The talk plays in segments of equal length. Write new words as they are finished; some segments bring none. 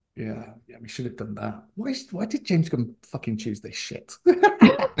Yeah, we should have done that. Why did James Gunn fucking choose this shit? Truth or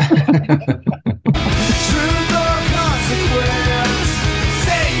consequence,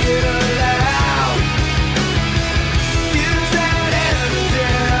 say it aloud. Use that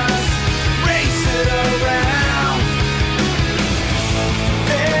evidence, race it around.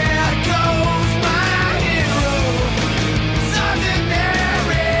 There goes my hero, it's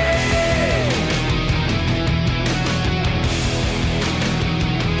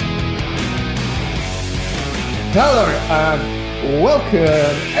Hello and welcome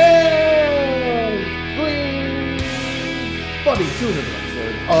everybody to another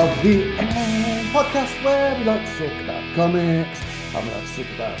episode of the podcast where we like to talk about comics, and we like to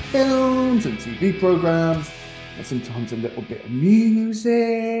talk about films and TV programs, and sometimes a little bit of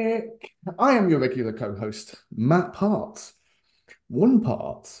music. I am your regular co-host, Matt Part, one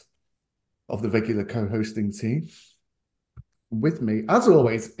part of the regular co-hosting team. With me, as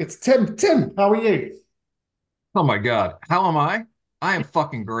always, it's Tim. Tim, how are you? Oh my God. How am I? I am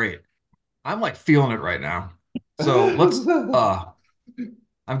fucking great. I'm like feeling it right now. So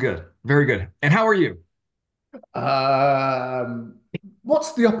I'm good. Very good. And how are you? Um,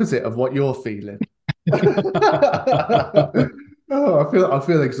 what's the opposite of what you're feeling? Oh, I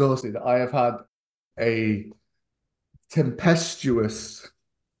feel exhausted. I have had a tempestuous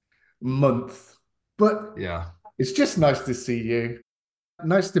month, but Yeah. it's just nice to see you.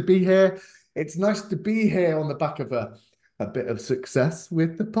 Nice to be here. It's nice to be here on the back of a bit of success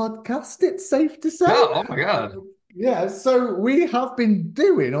with the podcast, it's safe to say. Yeah. Oh my Uh, God. yeah, so we have been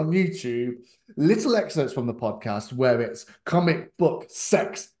doing on YouTube little excerpts from the podcast where it's comic book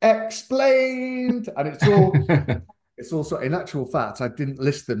sex explained, and it's also, in actual fact, I didn't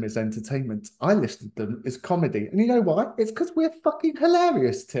list them as entertainment. I listed them as comedy. And you know why? It's because we're fucking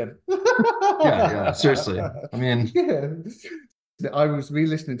hilarious, Tim. Yeah. Yeah. Seriously. I mean, Yeah. I was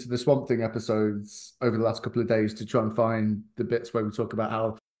re-listening to the Swamp Thing episodes over the last couple of days to try and find the bits where we talk about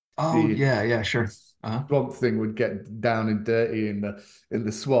how oh the yeah. Yeah. Sure. Uh-huh. Swamp Thing would get down and dirty in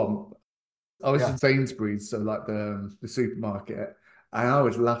the swamp. I was in Yeah. Sainsbury's, so like the supermarket, and I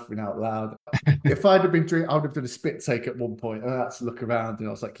was laughing out loud. If I'd have been drinking, I would have done a spit take at one point, and I had to look around, and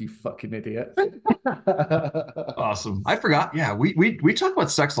I was like, "You fucking idiot!" Awesome. I forgot. Yeah. We talk about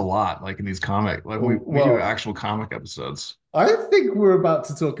sex a lot, like in these comic, like we do Well, actual comic episodes. I think we're about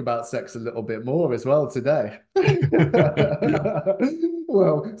to talk about sex a little bit more as well today.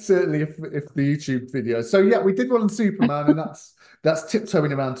 Well, certainly if the YouTube video. So yeah, we did one on Superman, and that's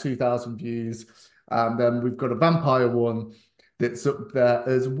tiptoeing around 2,000 views. And then we've got a vampire one that's up there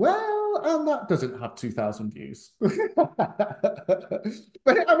as well, and that doesn't have 2,000 views. But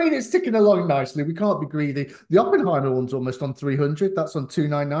I mean, it's ticking along nicely. We can't be greedy. The Oppenheimer one's almost on 300. That's on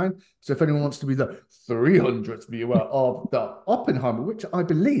 299. So if anyone wants to be the 300th viewer of the Oppenheimer, which I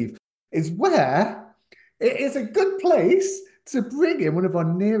believe is where it is a good place to bring in one of our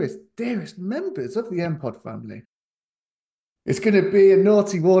nearest, dearest members of the M Pod family. It's going to be a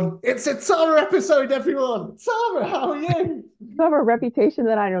naughty one. It's a Tara episode, everyone. Tara, how are you? I have a reputation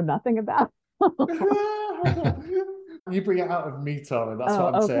that I know nothing about. You bring it out of me, Tara. That's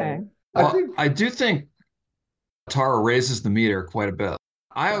what I'm Oh, okay. saying. I Well, think, I do think Tara raises the meter quite a bit.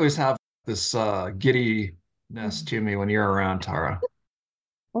 I always have this giddiness to me when you're around, Tara.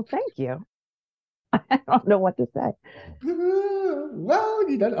 Well, thank you. I don't know what to say. well,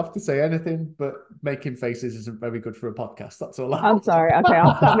 you don't have to say anything, but making faces isn't very good for a podcast. That's all I I'm have to sorry. Okay,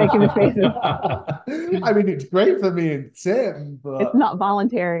 I'll stop making the faces. I mean, it's great for me and Tim, It's but not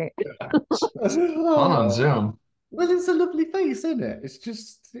voluntary. Fun on Zoom. well, it's a lovely face, isn't it? It's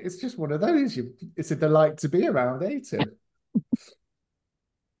just one of those. It's a delight to be around, eh, Tim?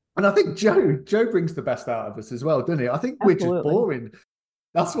 And I think Joe brings the best out of us as well, doesn't he? I think we're just Absolutely. boring.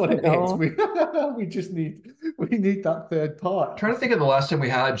 That's what it is. No. We just need that third part. Trying to think of the last time we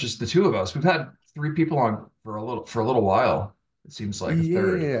had just the two of us. We've had three people on for a little while. It seems like a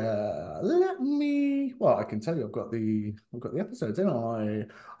third. Yeah, well, I can tell you I've got the episodes, and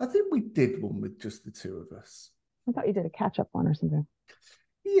I think we did one with just the two of us. I thought you did a catch up one or something.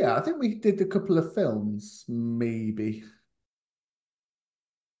 Yeah, I think we did a couple of films, maybe.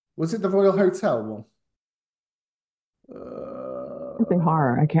 Was it the Royal Hotel one? Something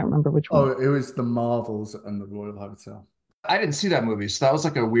horror. I can't remember which Oh, one. it was the Marvels and the Royal Hotel. I didn't see that movie, so that was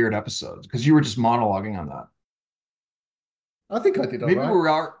like a weird episode because you were just monologuing on that. I think I did all Maybe right. we're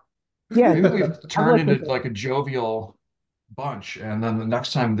out. Yeah, Maybe we've I've turned listened into to it. like a jovial bunch, and then the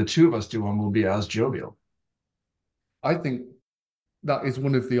next time the two of us do one, we'll be as jovial. I think that is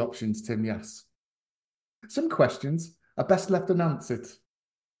one of the options, Tim. Yes. Some questions are best left unanswered.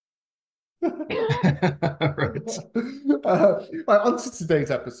 Right. Right, on to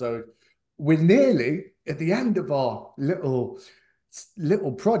today's episode. We're nearly at the end of our little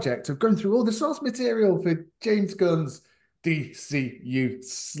project of going through all the source material for James Gunn's DCU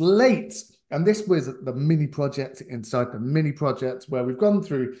slate. And this was the mini project inside the mini project where we've gone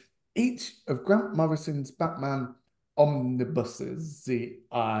through each of Grant Morrison's Batman omnibuses, the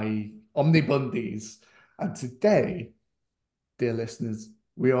omnibundies. And today, dear listeners,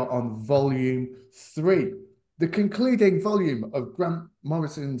 we are on volume 3, the concluding volume of Grant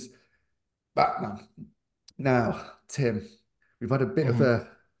Morrison's Batman. Now, Tim, we've had a bit of Mhm.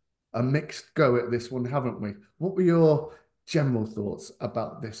 a mixed go at this one, haven't we? What were your general thoughts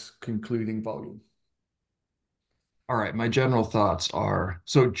about this concluding volume? All right, my general thoughts are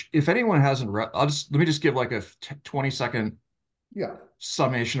so if anyone hasn't read, let me just give like a 20-second Yeah,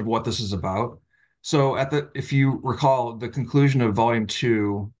 summation of what this is about. So if you recall the conclusion of volume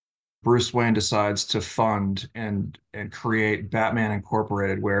 2, Bruce Wayne decides to fund and create Batman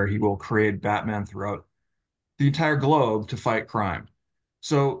Incorporated, where he will create Batman throughout the entire globe to fight crime.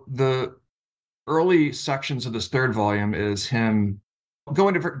 So the early sections of this third volume is him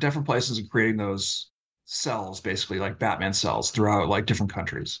going to different places and creating those cells, basically like Batman cells throughout like different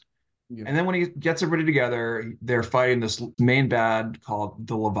countries. yeah, And then when he gets everybody together, they're fighting this main bad called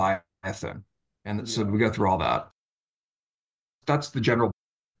the Leviathan. And so yeah. we go through all that. That's the general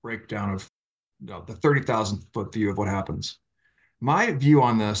breakdown of the 30,000 foot view of what happens. My view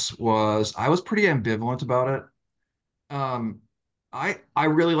on this was I was pretty ambivalent about it. I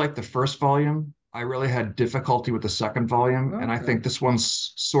really liked the first volume. I really had difficulty with the second volume, and I Okay. think this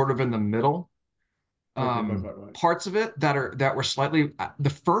one's sort of in the middle. Okay, right. Parts of it that were slightly the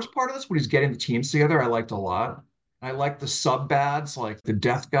first part of this when he's getting the teams together, I liked a lot. I liked the sub bads, like the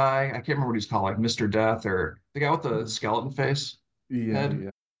Death guy. I can't remember what he's called, like Mr. Death or the guy with the Mm. skeleton face Yeah, head. yeah.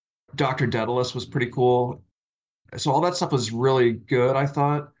 Dr. Daedalus was pretty cool. So all that stuff was really good, I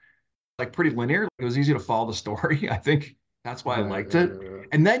thought. Like pretty linear. It was easy to follow the story. I think that's why I liked it. Right.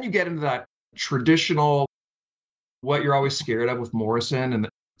 And then you get into that traditional, what you're always scared of with Morrison in the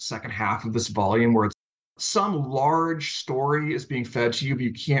second half of this volume, where it's some large story is being fed to you, but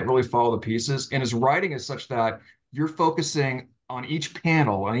you can't really follow the pieces. And his writing is such that you're focusing on each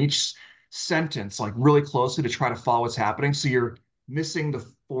panel, on each sentence, like really closely to try to follow what's happening. So you're missing the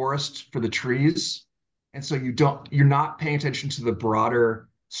forest for the trees. And so you're not paying attention to the broader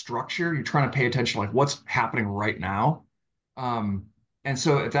structure. You're trying to pay attention like what's happening right now. Um, and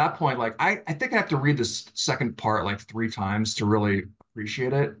so at that point, like I think I have to read this second part like 3 times to really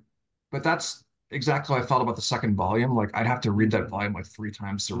appreciate it. But that's exactly how I felt about the second volume. Like I'd have to read that volume like 3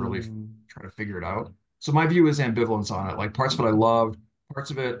 times to really Mm. try to figure it out. So my view is ambivalence on it. Like parts of it I loved, parts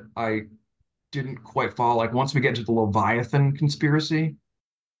of it I didn't quite follow. Like once we get into the Leviathan conspiracy,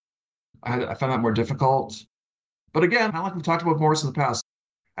 I found that more difficult. But again, kind of like we've talked about Morris in the past,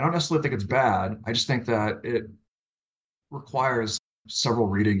 I don't necessarily think it's bad. I just think that it requires several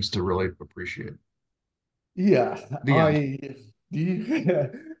readings to really appreciate Yeah, the end. I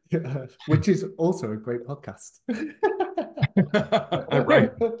yeah, which is also a great podcast.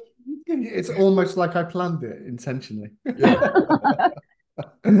 Right. It's almost like I planned it intentionally. Yeah.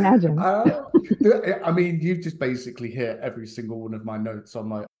 Imagine. Uh, I mean, you've just basically hit every single one of my notes on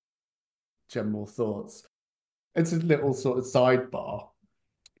my general thoughts. It's a little sort of sidebar.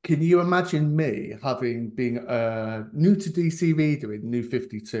 Can you imagine me having been new to DCV doing New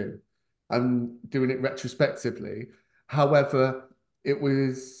 52 and doing it retrospectively? However, it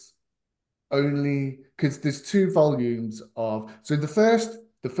was only because there's 2 volumes of so the first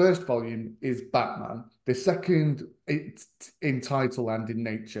volume is Batman. The second it's in title and in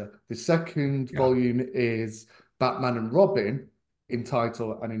nature. The second Yeah. volume is Batman and Robin in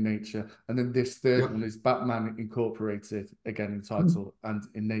title and in nature. And then this third Yep. one is Batman Incorporated, again in title and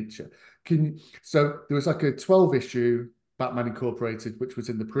in nature. So there was like a 12 issue Batman Incorporated, which was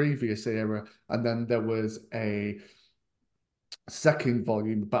in the previous era, and then there was a second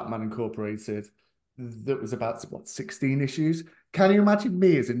volume, Batman Incorporated, that was about what 16 issues. Can you imagine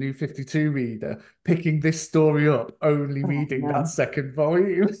me as a new 52 reader picking this story up, only Oh reading that no. second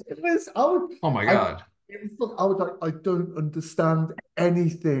volume? It was Oh my I God. I was like, I don't understand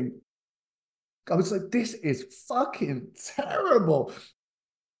anything. I was like, this is fucking terrible.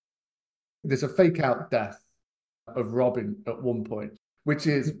 There's a fake out death of Robin at one point, which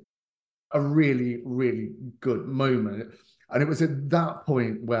is a really, really good moment. And it was at that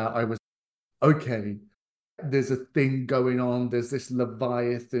point where I was okay, there's a thing going on. There's this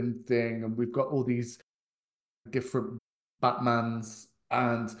Leviathan thing, and we've got all these different Batmans.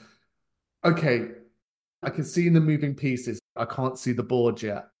 And okay, I can see the moving pieces. I can't see the board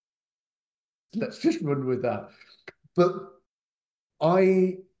yet. Let's just run with that. But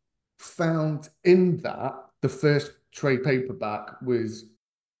I found in that the first trade paperback was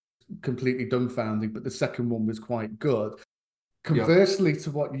completely dumbfounding, but the second one was quite good. Yep. Conversely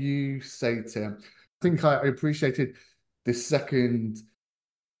to what you say, Tim, I think I appreciated the second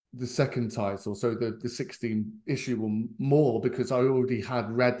title, so the 16 issue one more because I already had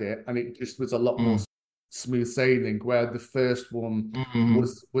read it and it just was a lot more Mm. smooth sailing, where the first one Mm-hmm.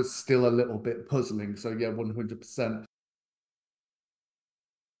 was still a little bit puzzling. So yeah, 100%.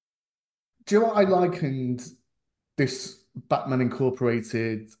 Do you know what I likened this Batman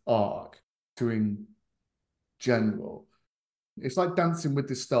Incorporated arc to in general? It's like Dancing with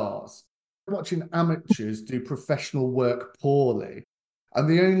the Stars. Watching amateurs do professional work poorly. And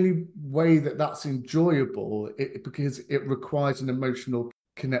the only way that that's enjoyable, because it requires an emotional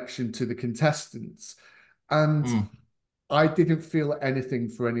connection to the contestants. And Mm. I didn't feel anything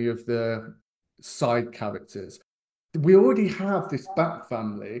for any of the side characters. We already have this Bat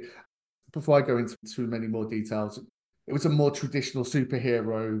family. Before I go into too many more details, it was a more traditional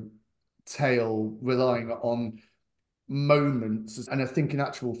superhero tale relying on moments. And I think in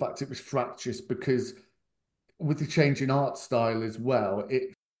actual fact, it was fractious because with the change in art style as well,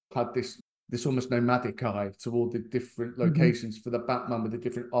 it had this almost nomadic eye to all the different Mhm. locations for the Batman with the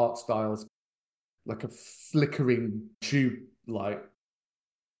different art styles, like a flickering tube light.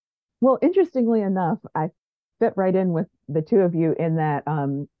 Well, interestingly enough, I fit right in with the two of you in that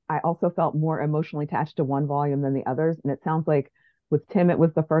I also felt more emotionally attached to one volume than the others. And it sounds like with Tim, it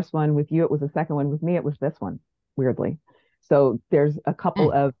was the first one. With you, it was the second one. With me, it was this one, weirdly. So there's a couple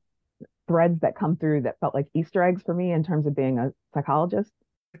Mm. of threads that come through that felt like Easter eggs for me in terms of being a psychologist.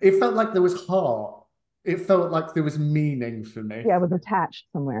 It felt like there was heart. It felt like there was meaning for me. Yeah, I was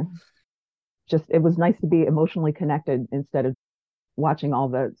attached somewhere. Just it was nice to be emotionally connected instead of watching all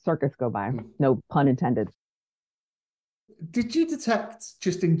the circus go by. No pun intended. Did you detect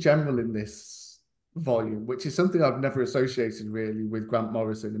just in general in this volume, which is something I've never associated really with Grant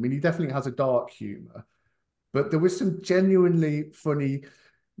Morrison? I mean, he definitely has a dark humor, but there was some genuinely funny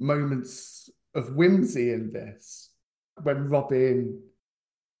moments of whimsy in this. When Robin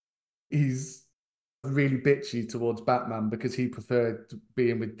is really bitchy towards Batman because he preferred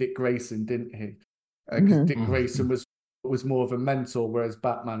being with Dick Grayson, didn't he? Because Mhm. Dick Grayson was more of a mentor, whereas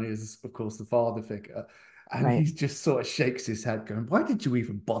Batman is, of course, the father figure. And Right. he just sort of shakes his head, going, "Why did you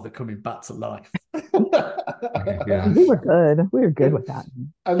even bother coming back to life?" Yeah. We were good. We were good with that.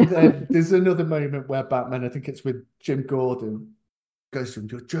 And then there's another moment where Batman, I think it's with Jim Gordon, goes to him,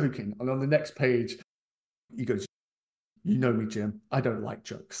 "You're joking." And on the next page, he goes, "You know me, Jim. I don't like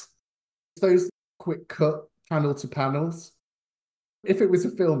jokes." Those quick cut panel to panels. If it was a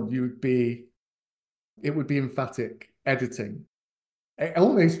film, it would be emphatic editing. It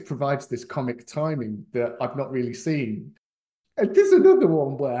almost provides this comic timing that I've not really seen. And there's another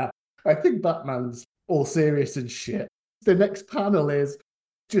one where I think Batman's all serious and shit. The next panel is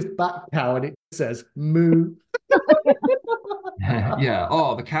just Bat Cow and it says moo. Yeah.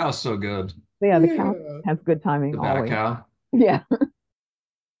 Oh, the cow's so good. Yeah, the count Yeah. has good timing The bat always. cow. Yeah.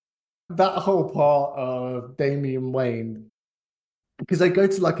 That whole part of Damian Wayne, because they go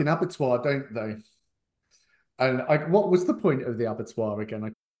to like an abattoir, don't they? And what was the point of the abattoir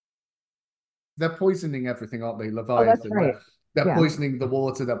again? They're poisoning everything, aren't they? Oh, that's Leviathan. right. They're Yeah. poisoning the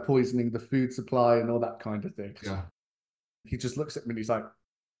water, they're poisoning the food supply and all that kind of thing. Yeah. He just looks at me and he's like,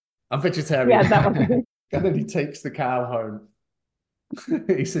 "I'm Yeah, vegetarian." that was And then he takes the cow home.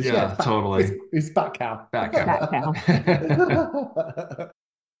 He says, "Yeah, Yeah, totally. it's bat cow." Bat cow. that cow.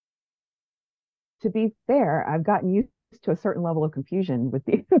 To be fair, I've gotten used to a certain level of confusion with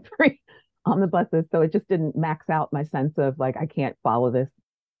the three omnibuses, so it just didn't max out my sense of like I can't follow this.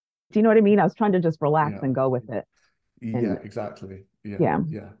 Do you know what I mean? I was trying to just relax Yeah. and go with it. Yeah, And exactly. Yeah, yeah,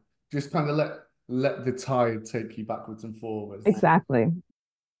 yeah. Just kind of let the tide take you backwards and forwards. exactly.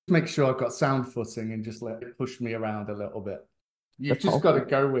 Make sure I've got sound footing and just let it push me around a little bit. You've That's just got to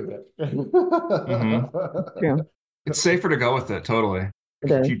helpful. go with Hmm. True. It's safer to go with it, totally. It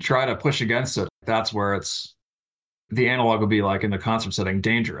If is. you try to push against it, that's where the analog would be like in the concert setting,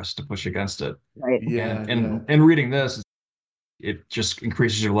 dangerous to push against it. Right. And Yeah, yeah, and reading this, it just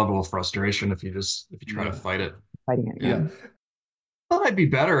increases your level of frustration if you try to yeah, fight it. Fighting it. Yeah. Yeah. yeah, I thought I'd be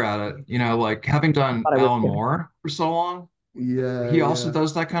better at it, like having done Thought I would Alan too. Moore for so long. yeah, He also yeah.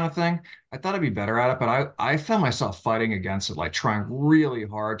 does that kind of thing. I thought I'd be better at it, but I found myself fighting against it, like trying really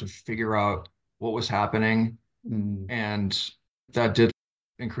hard to figure out what was happening, Mm, and that did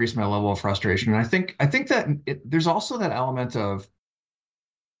increase my level of frustration. And I think that there's also that element of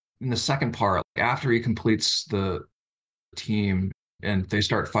in the second part, like after he completes the team, and they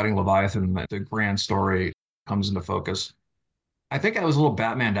start fighting Leviathan, the grand story comes into focus. I think I was a little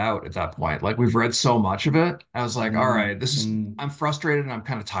Batmaned out at that point. Like we've read so much of it. I was like, all Mm, right, this is mm, I'm frustrated and I'm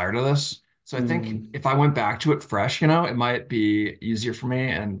kind of tired of this. So I think mm. if I went back to it fresh, you know, it might be easier for me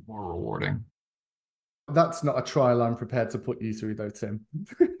and more rewarding. That's not a trial I'm prepared to put you through, though, Tim.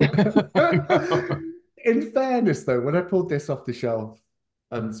 I know. In fairness, though, when I pulled this off the shelf,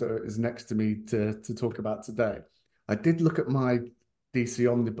 and so it is next to me to talk about today, I did look at my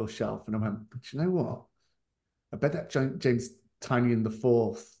DC Omnibus shelf and I went, but you know what? I bet that James Tiny in the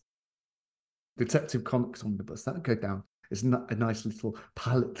Fourth Detective Comics Omnibus, that'd go down. It's not a nice little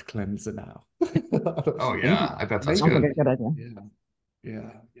palette cleanser now. Oh Maybe, yeah, I bet that's Sounds like maybe, good. a good idea. yeah.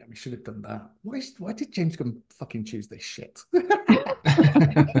 Yeah, we should have done that. Why did James Gunn fucking choose this shit?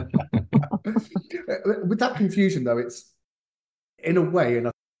 With that confusion, though, it's in a way,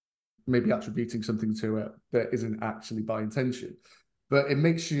 and maybe attributing something to it that isn't actually by intention, but it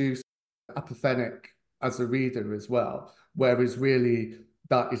makes you apathetic as a reader as well. Whereas really,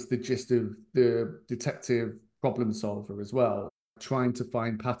 that is the gist of the detective problem solver as well, trying to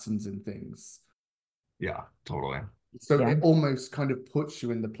find patterns in things. Yeah, totally. So Yeah. it almost kind of puts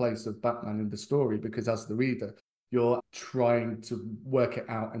you in the place of Batman in the story because as the reader, you're trying to work it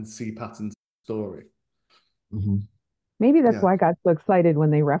out and see patterns in the story. Mhm. Maybe that's Yeah. why I got so excited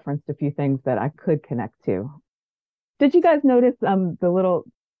when they referenced a few things that I could connect to. Did you guys notice the little,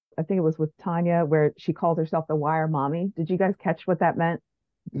 I think it was with Tanya where she calls herself the Wire Mommy? Did you guys catch what that meant?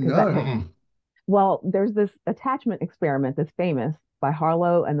 Because that hit. No. Mm-mm. Well, there's this attachment experiment that's famous by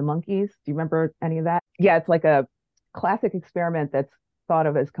Harlow and the monkeys. Do you remember any of that? Yeah, it's like a classic experiment that's thought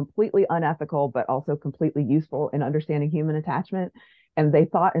of as completely unethical, but also completely useful in understanding human attachment. And they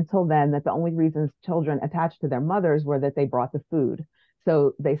thought until then that the only reasons children attached to their mothers were that they brought the food.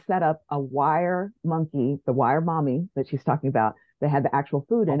 So they set up a wire monkey, the wire mommy that she's talking about, that had the actual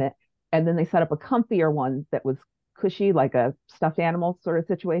food in it. And then they set up a comfier one that was cushy, like a stuffed animal sort of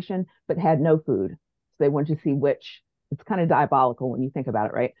situation, but had no food. So they wanted to see which. It's kind of diabolical when you think about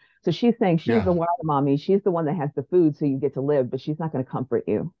it, right? So she's saying she's Yeah. the wild mommy. She's the one that has the food, so you get to live, but she's not going to comfort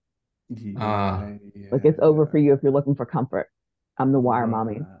you. Uh, Yeah, Like it's over for yeah. you if you're looking for comfort. I'm the wire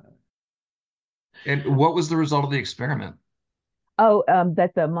mommy. Right. and what was the result of the experiment? Oh,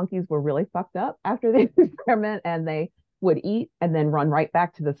 that the monkeys were really fucked up after the experiment and they would eat and then run right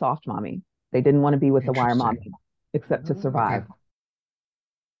back to the soft mommy. They didn't want to be with the wire Interesting. mommy except to Okay. survive.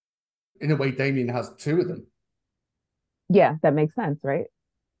 In a way, Damien has two of them. Yeah, that makes sense, right?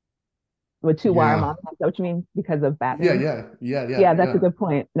 With two wire Yeah, mommies. Is that what you mean? Because of Yeah, Batman? yeah, yeah, yeah, Yeah, that's a yeah. good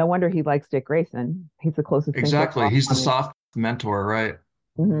point. No wonder he likes Dick Grayson. He's the closest thing to a exactly. soft He's the mommy. soft mentor, right?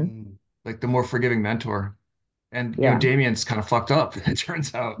 Hmm. Mm. Like the more forgiving mentor. And Yeah. Damien's kind of fucked up. It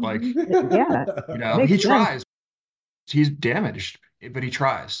turns out, like, Yeah. he Makes sense. tries. He's damaged, but he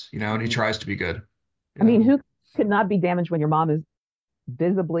tries, and he Mm. tries to be good. I mean, Yeah. who could not be damaged when your mom is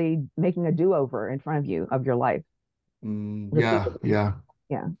visibly making a do-over in front of you of your life? Mm. Yeah, Repeatedly. yeah.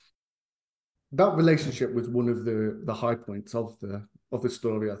 Yeah. That relationship was one of the high points of the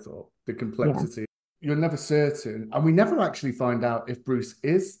story, I thought. The Yeah. complexity. You're never certain. And we never actually find out if Bruce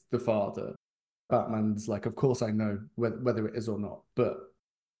is the father. Batman's like, of course I know whether it is or not, but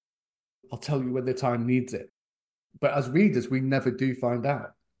I'll tell you when the time needs it. But as readers, we never do find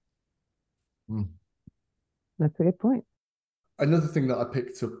out. Mm. That's a good point. Another thing that I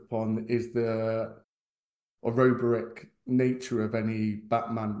picked up on is the aerobic nature of any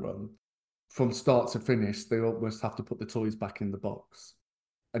Batman run. From start to finish, they almost have to put the toys back in the box.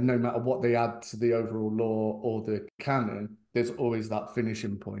 And no matter what they add to the overall lore or the canon, there's always that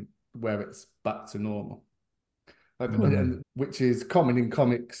finishing point where it's back to normal. Mhm. And which is common in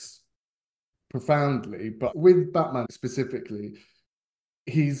comics profoundly, but with Batman specifically,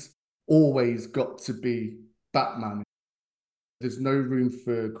 he's always got to be Batman. There's no room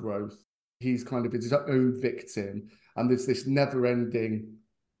for growth. He's kind of his own victim, and there's this never-ending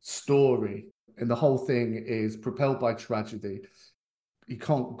story, and the whole thing is propelled by tragedy. He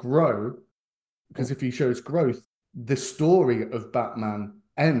can't grow because if he shows growth, the story of Batman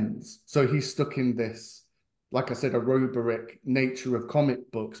ends. So he's stuck in this, like I said, aerobic nature of comic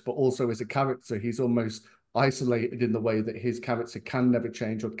books, but also as a character, he's almost isolated in the way that his character can never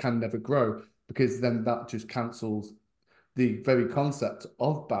change or can never grow, because then that just cancels the very concept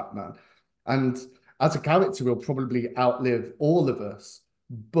of Batman. And as a character, he'll probably outlive all of us,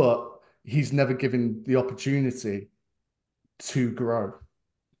 but he's never given the opportunity to grow.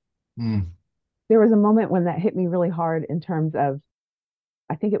 Mm. There was a moment when that hit me really hard in terms of,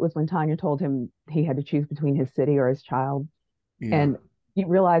 I think it was when Tanya told him he had to choose between his city or his child. Yeah. And you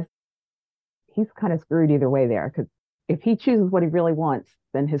realize he's kind of screwed either way there because if he chooses what he really wants,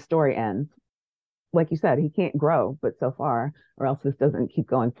 then his story ends. Like you said, he can't grow, but so far, or else this doesn't keep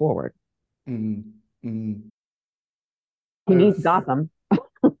going forward. Mm, mm. He needs Of, Gotham.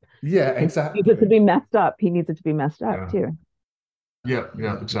 yeah, He needs it to exactly. be messed up. He needs it to be messed up Yeah. too. Yeah, yeah,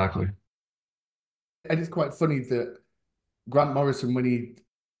 Yeah. exactly. And it's quite funny that Grant Morrison, when he,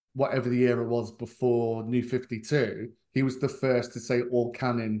 whatever the era was before New 52, he was the first to say all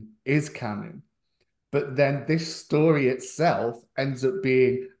canon is canon. But then this story itself ends up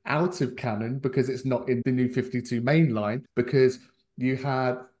being out of canon because it's not in the New 52 mainline, because you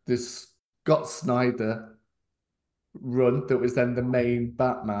had this Scott Snyder run that was then the main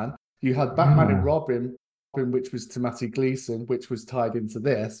Batman. You had Batman and Yeah. Robin, which was Tomasi Gleason, which was tied into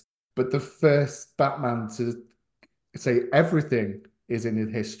this. But the first Batman to say everything is in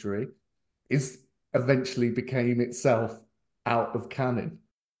history is eventually became itself out of canon.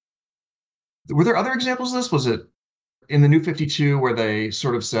 Were there other examples of this? Was it in the New 52 where they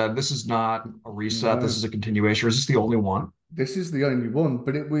sort of said, this is not a reset, this is No, a continuation, or is this the only one? this is the only one,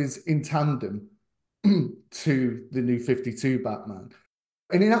 but it was in tandem to the New 52 Batman.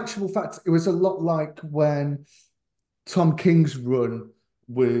 And in actual fact, it was a lot like when Tom King's run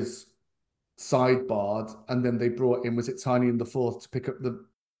was sidebarred, and then they brought in, was it Tiny and the Fourth, to pick up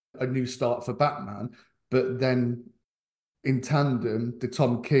a new start for Batman. But then in tandem, the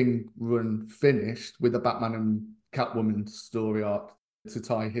Tom King run finished with a Batman and Catwoman story arc to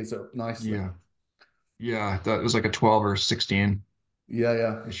tie his up nicely. Yeah. Yeah, that was like a 12 or 16 Yeah,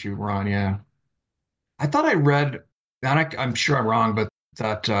 yeah. issue run. Yeah. I thought I read, and I'm sure I'm wrong, but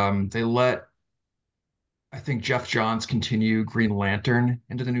that they let, I think, Jeff Johns continue Green Lantern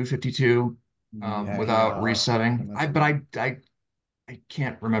into the New 52 Yeah, without yeah. I can resetting. imagine But that. I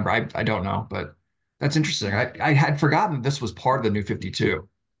can't remember. I don't know, but that's interesting. I had forgotten that this was part of the New 52,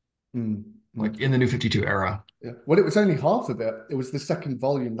 Mm, like mm. in the New 52 era. Yeah. Well, it was only half of it. It was the second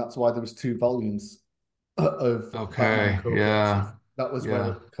volume. That's why there was two volumes of Batman Okay. Incorporated. Yeah. That was where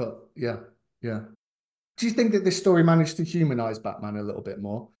Yeah. it cut. Yeah, yeah. Do you think that this story managed to humanize Batman a little bit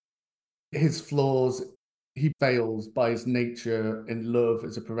more? His flaws, he fails by his nature in love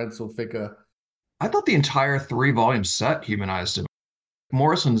as a parental figure. I thought the entire 3 volume set humanized him.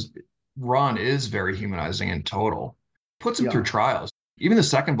 Morrison's run is very humanizing in total. Puts him through Yeah. trials. Even the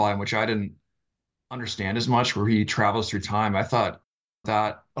second volume, which I didn't understand as much, where he travels through time, I thought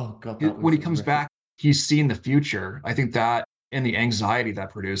that Oh God, that when was he comes horrific. back, he's seen the future. I think that and the anxiety that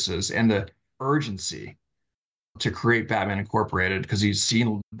produces and the urgency to create Batman Incorporated because he's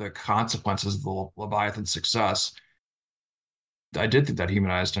seen the consequences of the Leviathan success. I did think that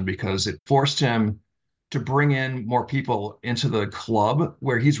humanized him because it forced him to bring in more people into the club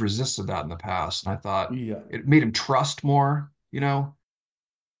where he's resisted that in the past. And I thought Yeah. it made him trust more, you know?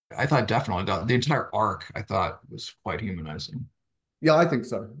 I thought definitely the entire arc I thought was quite humanizing. Yeah, I think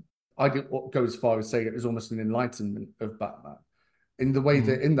so. I did go as far as saying it was almost an enlightenment of Batman in the way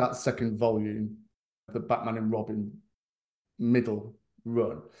that Mhm. in that second volume, the Batman and Robin middle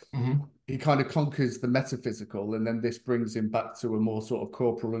run, Mhm. he kind of conquers the metaphysical, and then this brings him back to a more sort of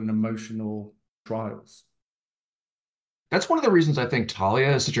corporal and emotional trials. That's one of the reasons I think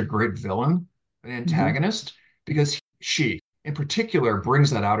Talia is such a great villain, an Mm-hmm. antagonist, because she, in particular, brings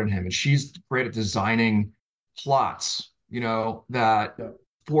that out in him. And she's great at designing plots, that Yeah.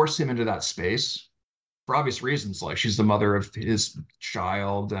 force him into that space for obvious reasons. Like she's the mother of his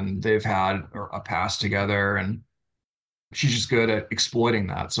child and they've had a past together. And she's just good at exploiting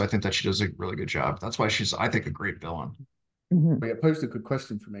that. So I think that she does a really good job. That's why she's, I think, a great villain. Mhm. It posed a good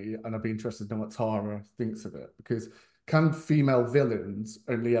question for me, and I'd be interested to know what Tara thinks of it, because can female villains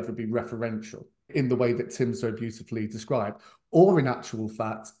only ever be referential in the way that Tim so beautifully described? Or in actual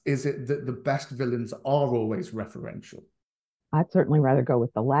fact, is it that the best villains are always referential? I'd certainly rather go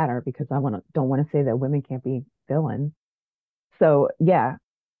with the latter because don't want to say that women can't be villains. So yeah,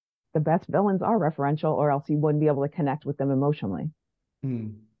 the best villains are referential, or else you wouldn't be able to connect with them emotionally.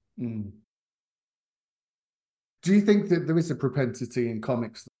 Mm, mm. Do you think that there is a propensity in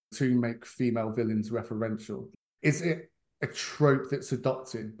comics to make female villains referential? Is it a trope that's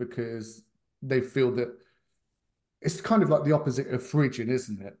adopted because they feel that it's kind of like the opposite of Phrygian,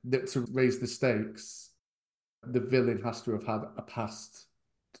 isn't it? That to raise the stakes, the villain has to have had a past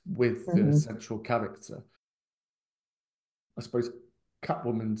with the Mhm. central character. I suppose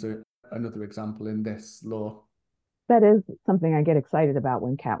Catwoman's another example in this law. That is something I get excited about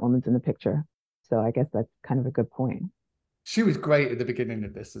when Catwoman's in the picture. So I guess that's kind of a good point. She was great at the beginning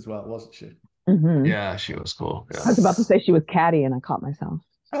of this as well, wasn't she? Hmm. Yeah, she was cool. I Yeah. was about to say she was catty, and I caught myself.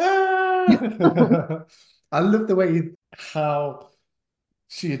 Ah! I love the way how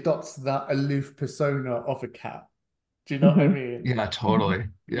she adopts that aloof persona of a cat. Do you know what I mean? Yeah, totally.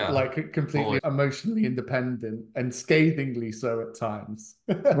 Yeah, Like completely totally. emotionally independent and scathingly so at times.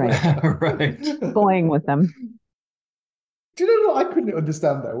 Right. Right. Toying with them. Do you know what I couldn't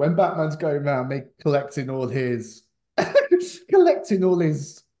understand though? When Batman's going around collecting all his collecting all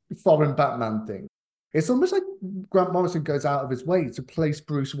his foreign Batman things, it's almost like Grant Morrison goes out of his way to place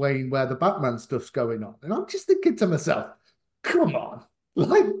Bruce Wayne where the Batman stuff's going on. And I'm just thinking to myself, come on,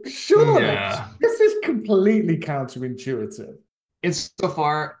 like surely Yeah. this is completely counterintuitive.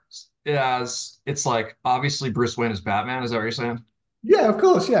 Insofar as it's like obviously Bruce Wayne is Batman, is that what you're saying? Yeah, of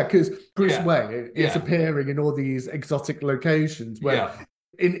course, yeah, because Bruce Yeah. Wayne is Yeah. appearing in all these exotic locations where Yeah.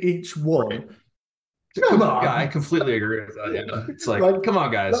 in each Right. one, come Yeah, I on. completely agree with that. Yeah. It's like, Like, come on,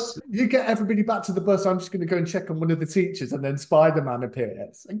 look, guys. you get everybody back to the bus. I'm just going to go and check on one of the teachers, and then Spider-Man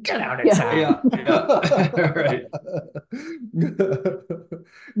appears. Get out of Yeah. town. Yeah, yeah. Right.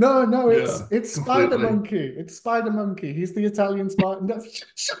 No, Yeah, it's Spider completely. Monkey. It's Spider Monkey. He's the Italian Spider. No,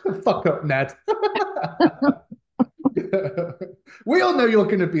 shut the fuck up, Ned. We all know you're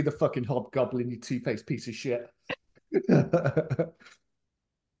going to be the fucking hobgoblin, you two-faced piece of shit.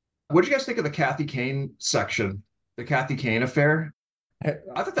 What did you guys think of the Kathy Kane section? The Kathy Kane affair? I thought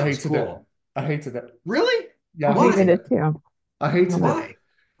I that was hated it. cool. I hated it. Really? Yeah, I I hated hated Why? it. it too. I hated it. Why?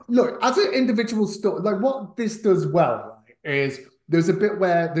 Look, as an individual story, like what this does well, right, is there's a bit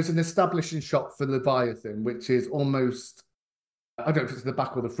where there's an establishing shot for Leviathan, which is almost, I don't know if it's the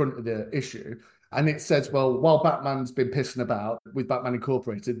back or the front of the issue. And it says, well, while Batman's been pissing about with Batman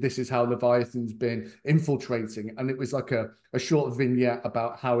Incorporated, this is how Leviathan's been infiltrating. And it was like a short vignette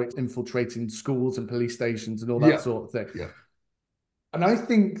about how it's infiltrating schools and police stations and all that Yeah. sort of thing. Yeah. And I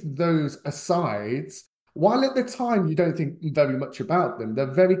think those asides, while at the time you don't think very much about them, they're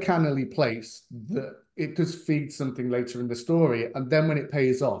very cannily placed that it does feed something later in the story. And then when it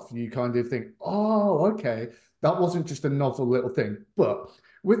pays off, you kind of think, oh, okay, that wasn't just a novel little thing. But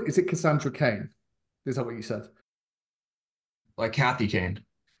is it Cassandra Cain? Is that what you said? Like Kathy Kane.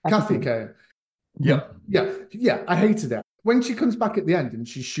 Kathy Cain. Yep. Yeah, I hated it. When she comes back at the end and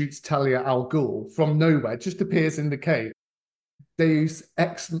she shoots Talia al Ghul from nowhere, just appears in the cave. Deus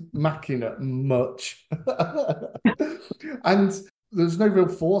ex machina much. And there's no real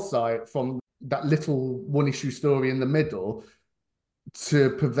foresight from that little one issue story in the middle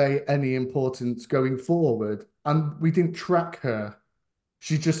to purvey any importance going forward. And we didn't track her.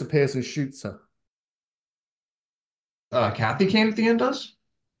 She just appears and shoots her. Kathy Kane at the end does?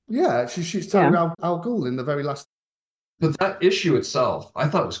 Yeah, she shoots Yeah. Talia al Ghul in the very last. But that issue itself, I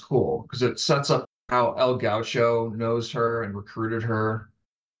thought was cool because it sets up how El Gaucho knows her and recruited her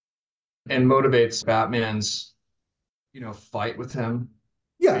and motivates Batman's, fight with him,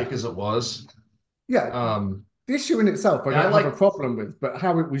 Yeah, fake as it was. yeah. Um, The issue in itself, I and I don't have a like, problem with, but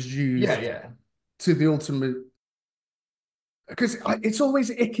how it was used yeah. to the ultimate. Because it's always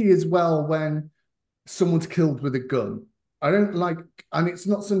icky as well when someone's killed with a gun. I don't like, and it's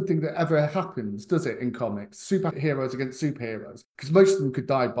not something that ever happens, does it, in comics? Superheroes against superheroes, because most of them could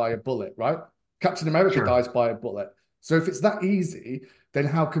die by a bullet, right? Captain America Sure. dies by a bullet. So if it's that easy, then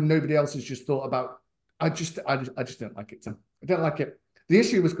how come nobody else has just thought about? I just didn't like it, Tim. I didn't like it. The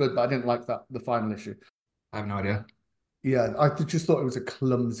issue was good, but I didn't like the final issue. I have no idea. Yeah, I just thought it was a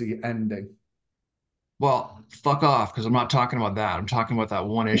clumsy ending. Well, fuck off, because I'm not talking about that. I'm talking about that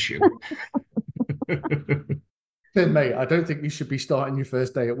one issue. Then, mate, I don't think you should be starting your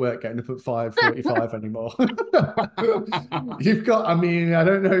first day at work getting up at 5:45 anymore. You've got, I mean, I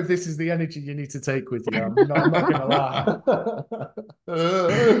don't know if this is the energy you need to take with you. I'm not gonna lie.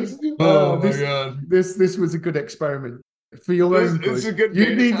 Oh my this, God. this was a good experiment for your own good. It's a good You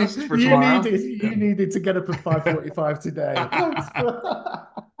beta needed, test for you tomorrow. you needed to get up at 5:45 today.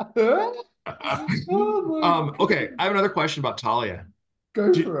 Oh my Okay, God. I have another question about Talia.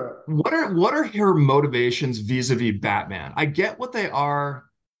 Go for it. What are her motivations vis-a-vis Batman? I get what they are.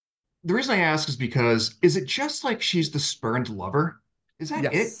 The reason I ask is because is it just like she's the spurned lover? Is that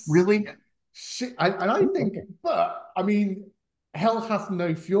it, Yes. really? And I think, but I mean, hell hath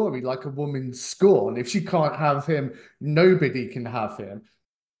no fury like a woman's scorn. If she can't have him, nobody can have him.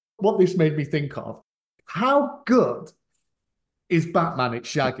 What this made me think of, how good is Batman at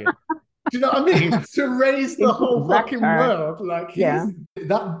shagging? Do you know what I mean? To raise the whole Wrecked fucking her. world. Like, Yeah.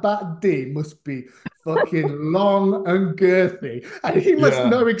 that Bat D must be fucking long and girthy. And he must Yeah.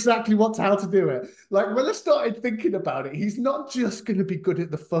 know exactly how to do it. Like, when I started thinking about it, he's not just going to be good at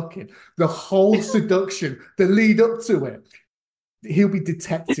the fucking, the whole seduction, the lead up to it. He'll be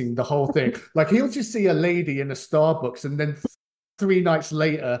detecting the whole thing. Like, he'll just see a lady in a Starbucks and then 3 nights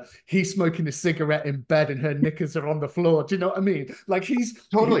later, he's smoking a cigarette in bed and her knickers are on the floor. Do you know what I mean? Like,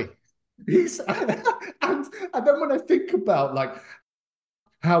 Totally. He's and then when I think about like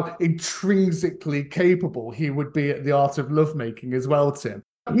how intrinsically capable he would be at the art of lovemaking as well, Tim.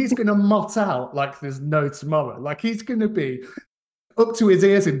 He's going to mot out like there's no tomorrow. Like he's going to be up to his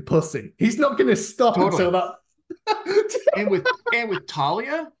ears in pussy. He's not going to stop Totally. until that. And with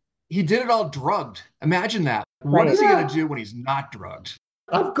Talia, he did it all drugged. Imagine that. What Right. is he Yeah. gonna do when he's not drugged?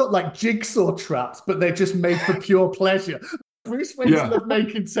 I've got like jigsaw traps, but they're just made for pure pleasure. Bruce Wayne's Yeah.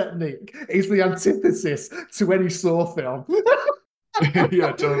 lovemaking technique is the antithesis to any Saw film. Yeah,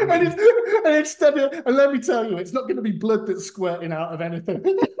 And, totally. and instead of, and let me tell you, it's not going to be blood that's squirting out of anything.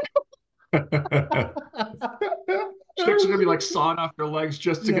 Chicks are gonna be like sawing off their legs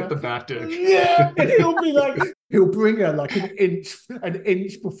just to Yeah. get the bat dick. Yeah, and he'll be like, he'll bring her like an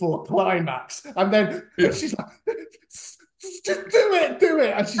inch before climax, and then Yeah. she's like, just do it,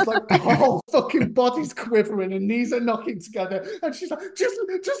 and she's like, the whole fucking body's quivering, and knees are knocking together, and she's like, just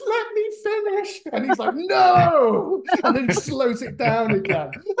let me finish, and he's like, no, and then slows it down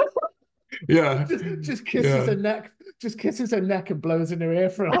again, Yeah. just kisses Yeah. her neck, and blows in her ear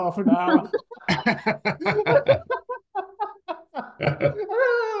for half an hour.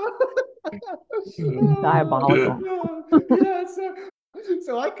 Diabolical. Yeah,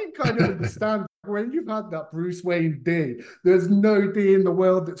 so I can kind of understand when you've had that Bruce Wayne D, there's no D in the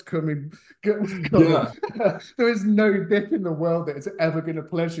world that's coming. Yeah. There is no dick in the world that is ever going to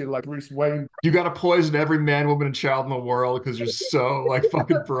pleasure like Bruce Wayne. You got to poison every man, woman, and child in the world because you're so like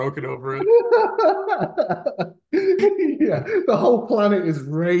fucking broken over it. Yeah, the whole planet is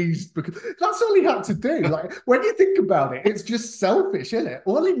raised because that's all he had to do. Like when you think about it, it's just selfish, isn't it?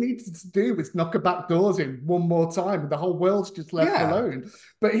 All he needed to do was knock a back doors in one more time, and the whole world's just left Yeah. alone.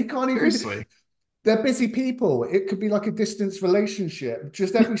 But he can't even. Seriously. They're busy people. It could be like a distance relationship.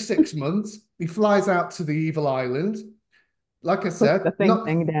 Just every 6 months, he flies out to the evil island. Like I Puts said, the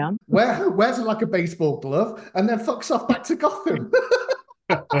thing down. wears it like a baseball glove, and then fucks off back to Gotham.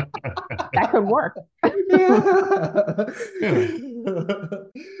 That could work.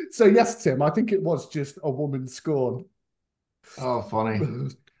 So yes, Tim, I think it was just a woman's scorn. Oh, funny.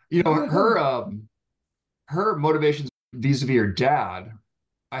 You know, her motivations vis-a-vis her dad,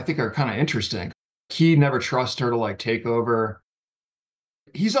 I think are kind of interesting. He never trusts her to like take over.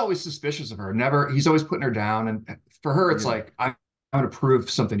 He's always suspicious of her. He's always putting her down. And for her, it's Yeah. like, I'm going to prove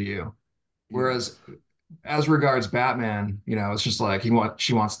something to you. Whereas as regards Batman, you know, it's just like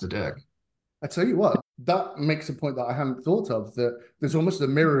she wants the dick. I tell you what, that makes a point that I hadn't thought of, that there's almost a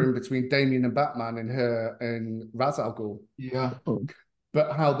mirror in between Damien and Batman and her and Ra's al Ghul. Yeah.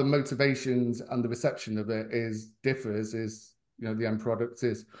 But how the motivations and the reception of it differs is, you know, the end product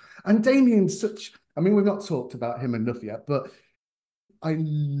is. And Damien's such, I mean, we've not talked about him enough yet, but I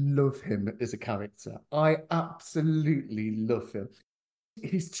love him as a character. I absolutely love him.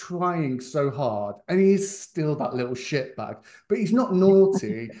 He's trying so hard and he's still that little shitbag, but he's not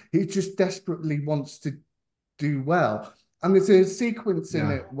naughty. He just desperately wants to do well. And there's a sequence in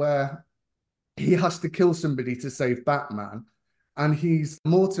it where he has to kill somebody to save Batman. And he's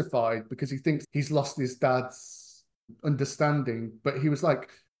mortified because he thinks he's lost his dad's understanding. But he was like,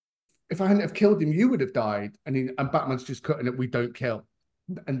 if I hadn't have killed him, you would have died. And Batman's just cutting it, we don't kill.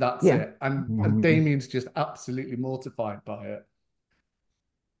 And that's it. And Damien's just absolutely mortified by it.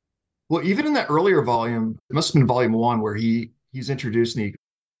 Well, even in that earlier volume, it must have been volume 1 where he's introduced and he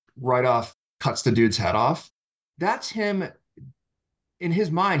right off cuts the dude's head off. That's him. In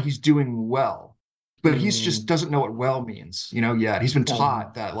his mind, he's doing well, but he's just doesn't know what well means, you know, yet. He's been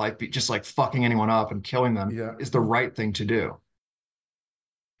taught that like just like fucking anyone up and killing them is the right thing to do.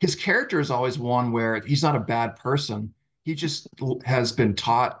 His character is always one where he's not a bad person. He just has been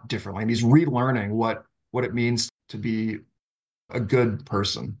taught differently, and he's relearning what it means to be a good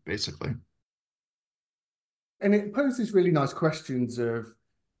person, basically. And it poses really nice questions of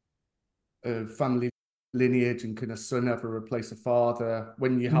family lineage, and can a son ever replace a father?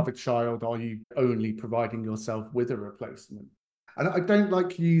 When you have a child, are you only providing yourself with a replacement? And I don't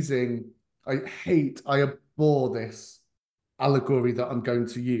like I abhor this allegory that I'm going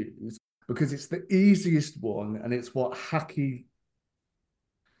to use, because it's the easiest one and it's what hacky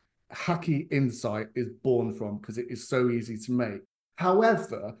insight is born from, because it is so easy to make.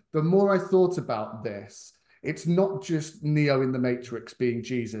 However, the more I thought about this, it's not just Neo in the Matrix being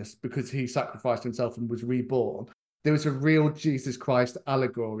Jesus because he sacrificed himself and was reborn. There is a real Jesus Christ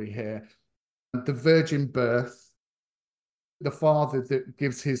allegory here. The virgin birth, the father that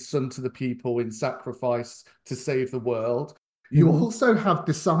gives his son to the people in sacrifice to save the world. You also have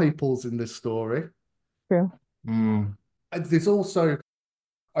disciples in this story. True. There's also,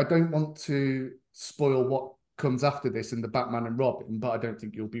 I don't want to spoil what comes after this in the Batman and Robin, but I don't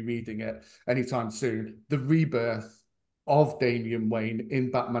think you'll be reading it anytime soon. The rebirth of Damian Wayne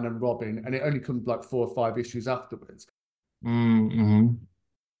in Batman and Robin, and it only comes like 4 or 5 issues afterwards. Mm-hmm.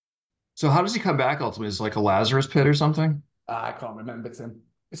 So how does he come back ultimately? Is it like a Lazarus pit or something? I can't remember, Tim.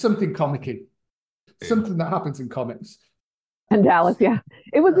 It's something comic-y, something that happens in comics. And Dallas, yeah,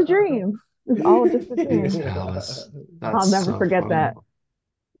 it was a dream. It was all just a dream. Dallas. I'll That's never so forget funny. that.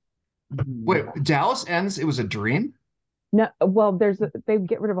 Wait, Dallas ends, it was a dream? No, well, they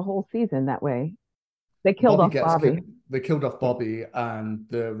get rid of a whole season that way. They killed Bobby off gets Bobby. they killed off Bobby, and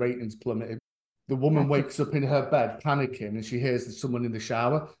the ratings plummeted. The woman That's wakes up in her bed panicking, and she hears someone in the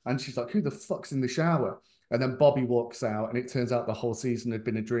shower, and she's like, "Who the fuck's in the shower?" And then Bobby walks out, and it turns out the whole season had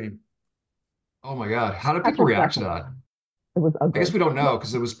been a dream. Oh my God. How did that's people what's react to special. that? It was I guess ugly. we don't know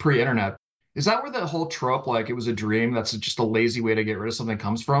because it was pre-internet. Is that where the whole trope, like it was a dream, that's just a lazy way to get rid of something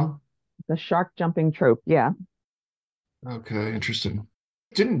comes from? The shark jumping trope. Yeah. Okay, interesting.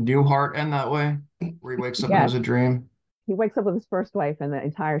 Didn't Newhart end that way? Where he wakes up and it Yes. was a dream? He wakes up with his first wife, and the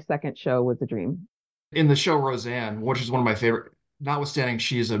entire second show was a dream. In the show Roseanne, which is one of my favorite, notwithstanding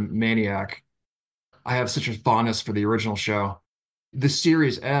she is a maniac, I have such a fondness for the original show. The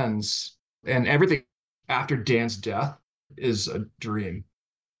series ends, and everything after Dan's death is a dream.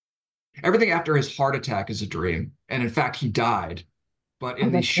 Everything after his heart attack is a dream. And in fact, he died. But Oh, in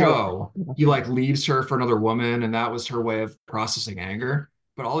the that's right. show, That's he right. like leaves her for another woman, and that was her way of processing anger.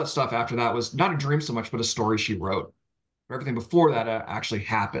 But all that stuff after that was not a dream so much, but a story she wrote. Everything before that actually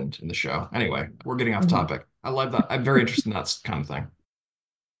happened in the show. Anyway, we're getting off Mhm. topic. I love that. I'm very interested in that kind of thing.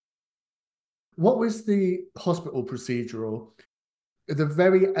 What was the hospital procedural? At the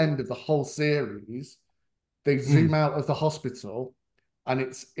very end of the whole series, they zoom Mm, out of the hospital, and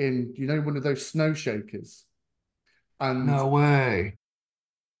it's in, one of those snow shakers, and no way.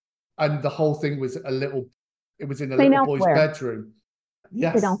 the whole thing was it was in a St. little boy's Elsewhere. bedroom. St.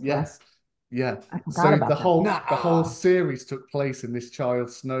 Yes, Elsewhere. yes, yeah. I forgot So about that. the whole Nah, series took place in this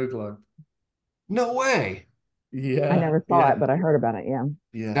child's snow globe. no way. I Yeah, never saw it, yeah, but I heard about it.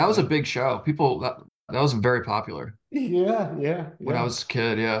 Yeah. That was a yeah, big show. People that was very popular yeah, yeah, when I yeah. was a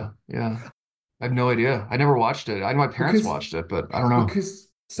kid. Yeah, yeah. I have no idea. I never watched it. I know my parents Because watched it, but I don't know. because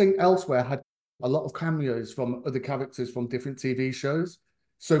Saint Elsewhere had a lot of cameos from other characters from different TV shows.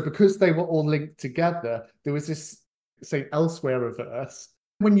 So because they were all linked together, there was this Saint Elsewhere reverse.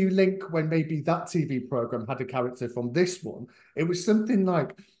 When maybe that TV program had a character from this one, it was something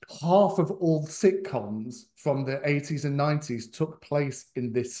like half of all sitcoms from the 80s and 90s took place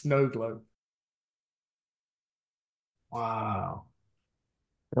in this snow globe. Wow.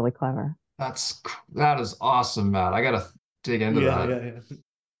 Really clever. That is awesome, Matt. I gotta dig into Yeah, that.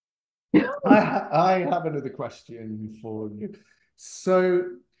 yeah, yeah. I have another question for you. So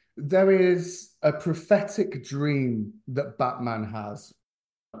there is a prophetic dream that Batman has,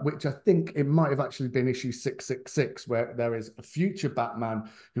 which I think it might have actually been issue 666, where there is a future Batman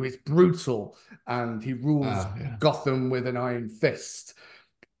who is brutal and he rules Yeah. Gotham with an iron fist.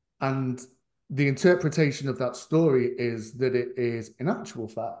 And the interpretation of that story is that it is, in actual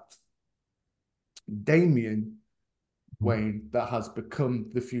fact, Damian Wayne that has become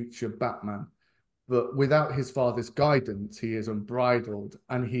the future Batman. But without his father's guidance, he is unbridled,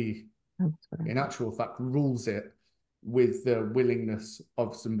 and he, That's what I in thought. actual fact, rules it with the willingness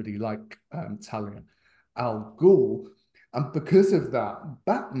of somebody like Talia al Ghul. And because of that,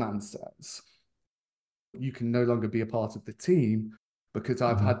 Batman says, "You can no longer be a part of the team because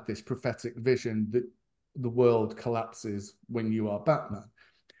I've Mhm. had this prophetic vision that the world collapses when you are Batman."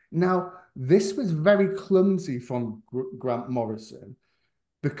 Now, this was very clumsy from Grant Morrison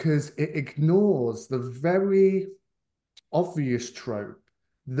because it ignores the very obvious trope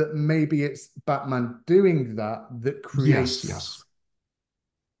that maybe it's Batman doing that Yes, yes. creates,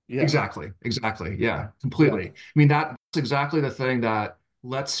 yeah, Exactly. Exactly. Yeah, yeah, completely. I mean, that's exactly the thing that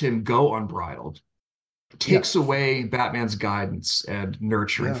lets him go unbridled, yeah, takes away Batman's guidance and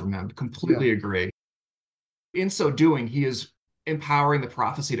nurturing yeah, from him. yeah, Completely agree. In so doing, he is empowering the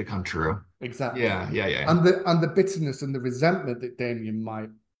prophecy to come true. exactly. Yeah, yeah, yeah. And the bitterness and the resentment that Damien might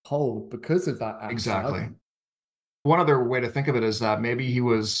hold because of that action, I Exactly. think. One other way to think of it is that maybe he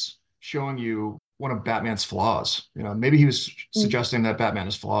was showing you one of Batman's flaws. Maybe he was Mm. suggesting that Batman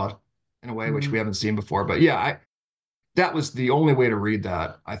is flawed in a way which we Mm, haven't seen before. But yeah, that was the only way to read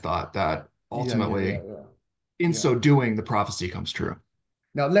that. I thought that yeah, yeah, yeah, ultimately, yeah, in yeah. so doing, the prophecy comes true.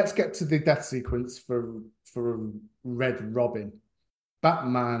 Now let's get to the death sequence for Red Robin.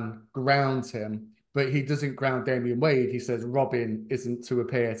 Batman grounds him, but he doesn't ground Damian Wade. He says Robin isn't to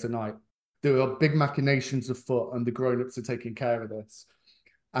appear tonight. There are big machinations afoot, and the grown-ups are taking care of this.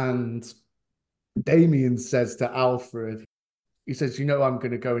 And Damien says to Alfred, he says, "You know I'm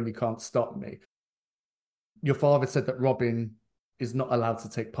going to go and you can't stop me. Your father said that Robin is not allowed to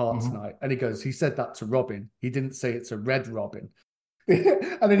take part Mhm. tonight." And he goes, "He said that to Robin. He didn't say it's a red Robin."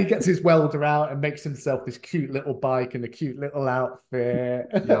 And then he gets his welder out and makes himself this cute little bike and a cute little outfit.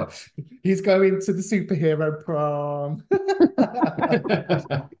 Yeah. He's going to the superhero prom.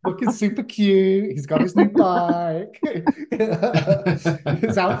 Looking super cute. He's got his new bike.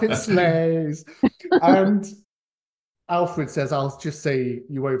 His outfit slays. And Alfred says, "I'll just say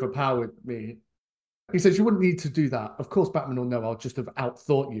you overpowered me." He says, "You wouldn't need to do that. Of course, Batman will know I'll just have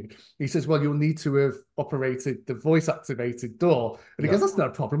outthought you." He says, "Well, you'll need to have operated the voice activated door." And he Yeah. goes, "That's no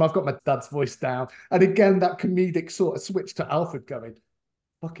problem. I've got my dad's voice down." And again, that comedic sort of switch to Alfred going,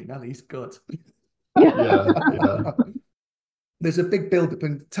 "Fucking hell, he's good." Yeah. Yeah. There's a big build up,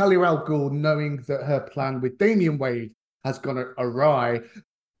 and Talia al Ghul, knowing that her plan with Damian Wade has gone awry,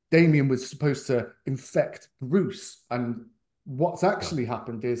 Damian was supposed to infect Bruce. And what's actually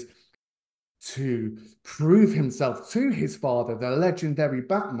happened is, to prove himself to his father, the legendary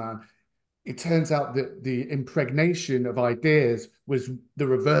Batman, it turns out that the impregnation of ideas was the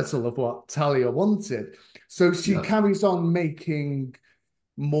reversal of what Talia wanted. So she Yeah. carries on making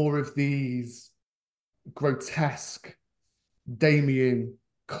more of these grotesque Damien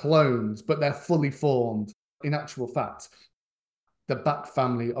clones, but they're fully formed. In actual fact, the Bat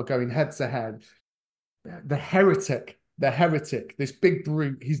family are going head to head. The heretic, this big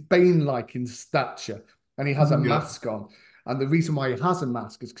brute, he's Bane-like in stature, and he has a Yeah. mask on. And the reason why he has a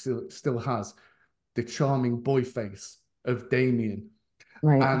mask is because it still has the charming boy face of Damien.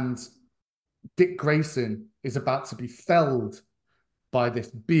 Right. And Dick Grayson is about to be felled by this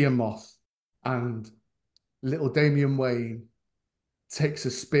behemoth, and little Damian Wayne takes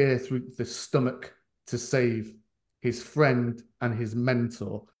a spear through the stomach to save his friend and his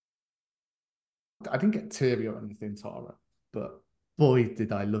mentor. I didn't get teary or anything, Tara, but boy,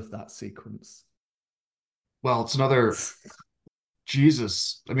 did I love that sequence. Well, it's another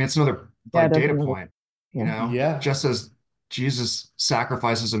Jesus. I mean, it's another Yeah, like that's data another. point, Yeah. Yeah. just as Jesus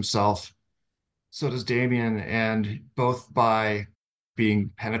sacrifices himself, so does Damien, and both by being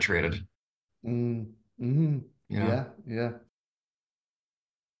penetrated, Mm, mm, you know. yeah, yeah.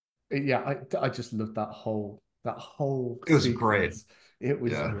 Yeah, I just loved that whole It was great. sequence. It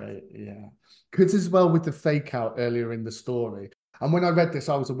was Yeah. great, yeah. Because as well with the fake out earlier in the story. And when I read this,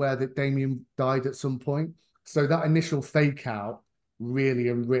 I was aware that Damien died at some point. So that initial fake out really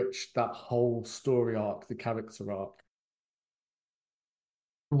enriched that whole story arc, the character arc.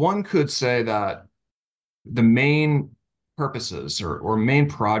 One could say that the main purposes or main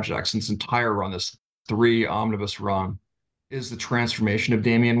projects in this entire run, this three omnibus run, is the transformation of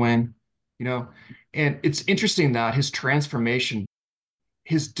Damian Wayne, you know? And it's interesting that his transformation,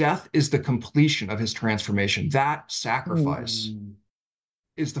 his death is the completion of his transformation. That Mm. sacrifice Mm,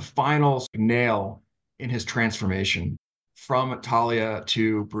 is the final nail in his transformation from Talia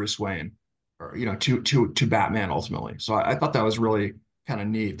to Bruce Wayne, or to Batman ultimately. So I thought that was really kind of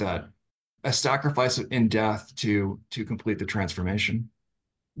neat that a sacrifice in death to complete the transformation.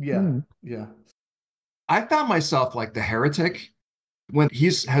 yeah, Mm. yeah, I found myself like the heretic when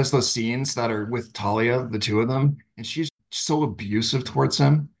he's has those scenes that are with Talia, the two of them, and she's so abusive towards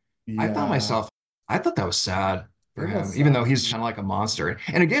him. I found yeah. myself, I thought that was sad for It him, was even though sad. he's kind of like a monster.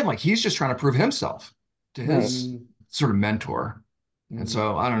 And again, like he's just trying to prove himself to Right. his Mm, sort of mentor. And mm,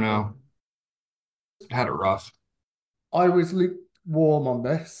 so I don't yeah. know, had it rough. I was lukewarm on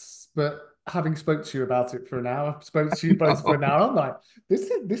this, but having spoke to you about it for an hour, spoke to you both for an hour, I'm like, this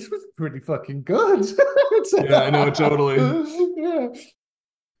was pretty fucking good. Yeah, I know, totally. Yeah.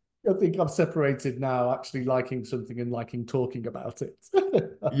 I think I'm separated now, actually liking something and liking talking about it.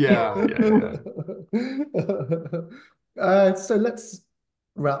 Yeah, yeah, yeah. So let's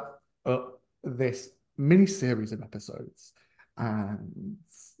wrap up this mini series of episodes and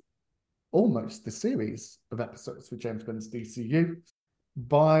almost the series of episodes for James Gunn's DCU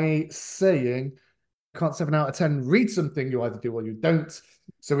by saying, can't 7 out of 10 read something, you either do or you don't.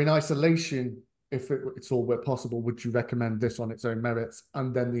 So in isolation, if it's all were possible, would you recommend this on its own merits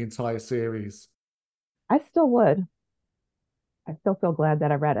and then the entire series? I still would. I still feel glad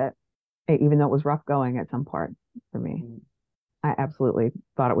that I read it, even though it was rough going at some part for me. I absolutely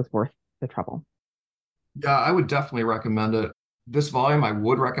thought it was worth the trouble. Yeah, I would definitely recommend it. This volume I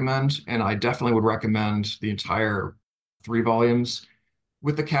would recommend, and I definitely would recommend the entire three volumes,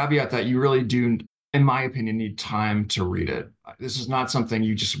 with the caveat that you really do, in my opinion, need time to read it. This is not something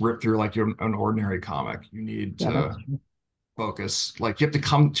you just rip through like you're an ordinary comic. You need Yeah, that's to true. focus. Like you have to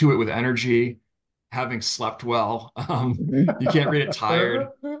come to it with energy, having slept well. You can't read it tired.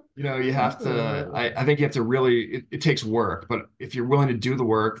 You have to, I think you have to really, it takes work, but if you're willing to do the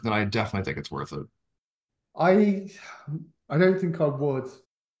work, then I definitely think it's worth it. I I don't think I would.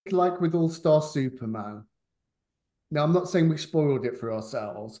 Like with All Star Superman. Now, I'm not saying we spoiled it for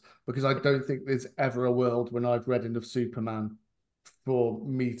ourselves because I don't think there's ever a world when I've read enough Superman for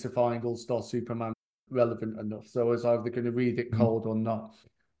me to find All Star Superman relevant enough. So I was either going to read it Mhm. cold or not.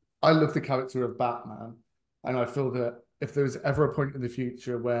 I love the character of Batman, and I feel that if there's ever a point in the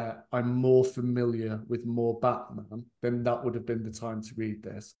future where I'm more familiar with more Batman, then that would have been the time to read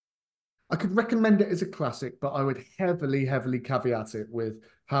this. I could recommend it as a classic, but I would heavily, heavily caveat it with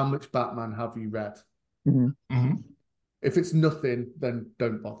how much Batman have you read? Mhm. Mhm. If it's nothing, then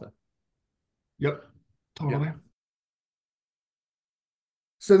don't bother. Yep, Yeah. totally.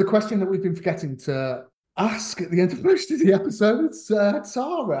 So the question that we've been forgetting to ask at the end of most of the episodes,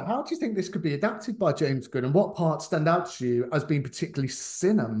 Tara, how do you think this could be adapted by James Gunn, and what parts stand out to you as being particularly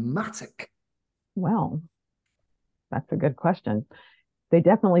cinematic? Well, that's a good question. They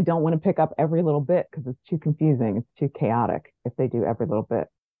definitely don't want to pick up every little bit because it's too confusing. It's too chaotic if they do every little bit.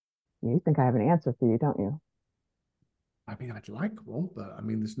 You think I have an answer for you, don't you? I mean, I'd like one, but I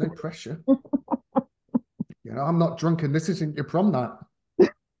mean, there's no pressure. I'm not drunk, and this isn't your prom night.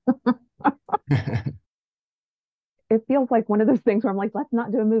 It feels like one of those things where I'm like, let's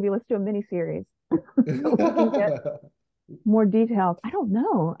not do a movie, let's do a mini series so we can get more details. I don't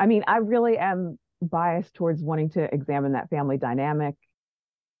know. I mean, I really am biased towards wanting to examine that family dynamic,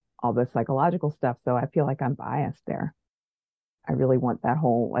 all the psychological stuff. So I feel like I'm biased there. I really want that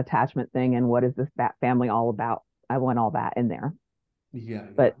whole attachment thing and what is this that family all about? I want all that in there. Yeah, yeah,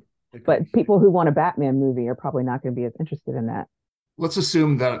 But agree. people who want a Batman movie are probably not going to be as interested in that. Let's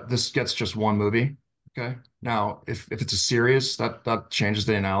assume that this gets just one movie. Okay. Now, if it's a series, that changes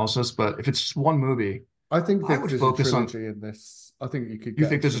the analysis. But if it's just one movie, I think I that would there's a focus on. trilogy in this. I think you could You get a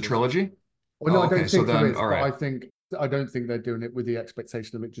think there's a trilogy. trilogy? Well, no, Oh, I okay. don't So think there then, is, all but right. I don't think they're doing it with the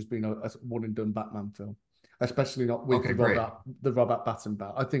expectation of it just being a one and done Batman film, especially not with Okay, great. The Robert Pattinson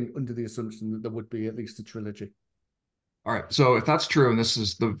Bat. I think under the assumption that there would be at least a trilogy. All right. So if that's true, and this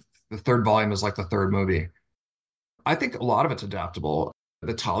is the third volume is like the third movie, I think a lot of it's adaptable.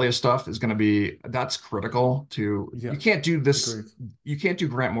 The Talia stuff is going to be that's critical to Yeah, you can't do this agreed. you can't do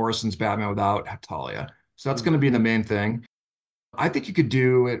Grant Morrison's Batman without Talia. So that's going Mm. to be the main thing. I think you could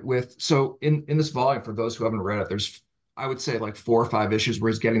do it with so in this volume for those who haven't read it, there's I would say like 4 or 5 issues where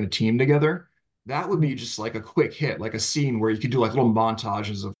he's getting the team together. That would be Mhm. just like a quick hit, like a scene where you could do like little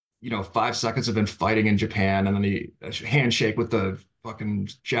montages of 5 seconds of him fighting in Japan and then he a handshake with the fucking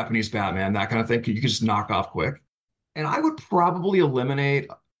Japanese Batman, that kind of thing. You could just knock off quick. And I would probably eliminate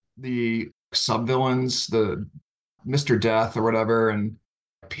the sub-villains, the Mr. Death or whatever, and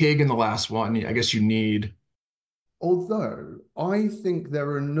Pig in the last one. I guess you need. Although I think there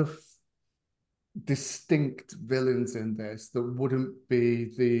are enough distinct villains in this that wouldn't be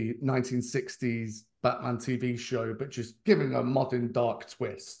the 1960s Batman TV show, but just giving a modern dark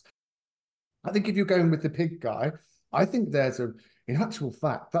twist. I think if you're going with the pig guy, I think in actual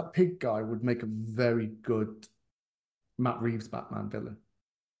fact, that pig guy would make a very good Matt Reeves Batman villain.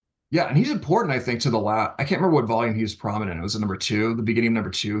 Yeah, and he's important, I think, to the last. I can't remember what volume he was prominent. It was in number two, the beginning of number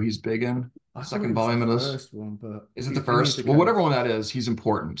two. He's big in I the thought second it was the volume of this. first one, but Is it the in either first? Well, whatever case, one that is, he's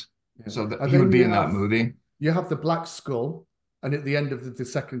important. yeah. So that And he would then be in that movie. you have the Black Skull, and at the end of the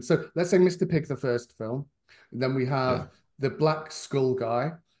second, so let's say Mr. Pig, the first film, and then we Yeah. have the Black Skull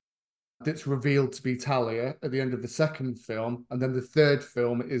guy that's revealed to be Talia at the end of the second film, and then the third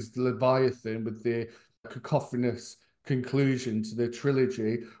film is the Leviathan with the cacophonous conclusion to the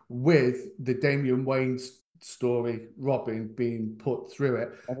trilogy with the Damian Wayne's story, Robin, being put through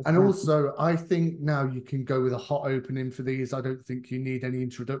it. That is And true. also, I think now you can go with a hot opening for these. I don't think you need any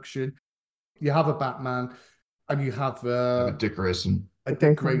introduction. You have a Batman and you have Yeah, with Dick Grayson. a Dick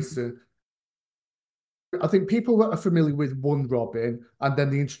Dick Grayson. Grayson. I think people that are familiar with one Robin and then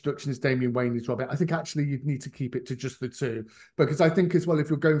the introduction is Damian Wayne as Robin. I think actually you'd need to keep it to just the two because I think as well if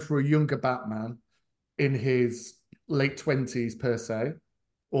you're going for a younger Batman in his late 20s per se,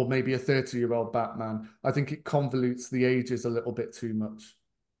 or maybe a 30-year-old Batman, I think it convolutes the ages a little bit too much.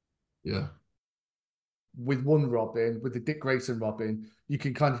 Yeah. With one Robin, with the Dick Grayson Robin, you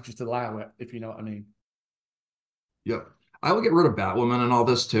can kind of just allow it if you know what I mean. Yep. I would get rid of Batwoman and all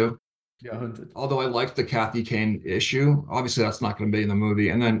this too. Yeah, 100. Although I liked the Kathy Kane issue, obviously that's not going to be in the movie.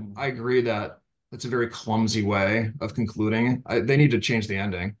 And then Mm. I agree that that's a very clumsy way of concluding. They need to change the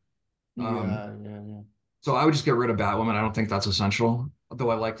ending. Um, Yeah, yeah, yeah. so I would just get rid of Batwoman. I don't think that's essential, although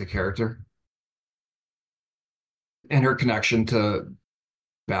I like the character and her connection to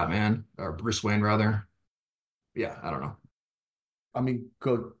Batman or Bruce Wayne rather. Yeah, I don't know. I mean,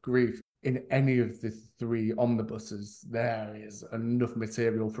 good grief. In any of the three omnibuses, there is enough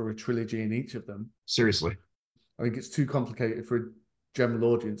material for a trilogy in each of them. Seriously. I think it's too complicated for a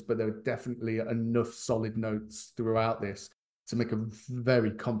general audience, but there are definitely enough solid notes throughout this to make a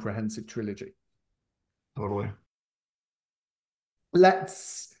very comprehensive trilogy. Totally.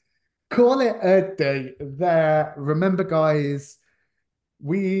 Let's call it a day there. Remember, guys,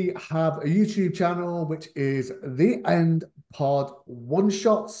 we have a YouTube channel, which is The End Pod One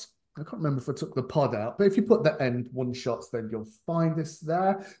Shots. I can't remember if I took the pod out, but if you put The End One Shots, then you'll find us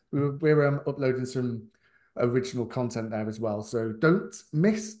there. We're uploading some original content there as well, so don't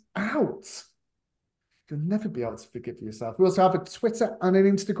miss out. You'll never be able to forgive yourself. We also have a Twitter and an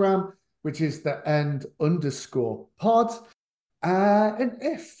Instagram, which is The End_pod. And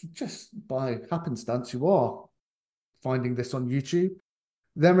if just by happenstance you are finding this on YouTube,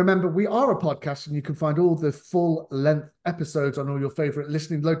 then remember we are a podcast and you can find all the full length episodes on all your favorite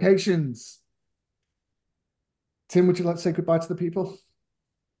listening locations. Tim, would you like to say goodbye to the people?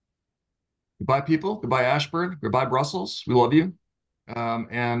 Goodbye, people. Goodbye, Ashburn. Goodbye, Brussels. We love you.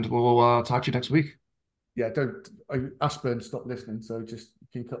 And we'll talk to you next week. Yeah, don't Ashburn stop listening, so just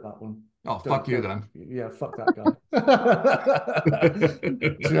can you cut that one? Oh, fuck you then. Yeah, fuck that guy.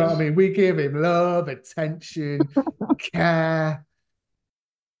 Do you know what I mean? We give him love, attention, care.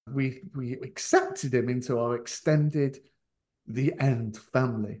 We accepted him into our extended The End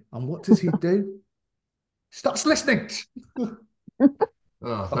family. And what does he do? Stops listening.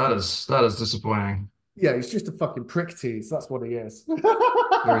 Oh, that is disappointing. Yeah, he's just a fucking prick tease. That's what he is.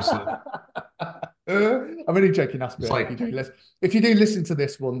 Seriously. I'm only joking, Asper. Like, if you do listen to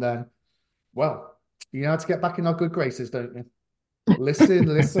this one, then, well, you know how to get back in our good graces, don't you? Listen.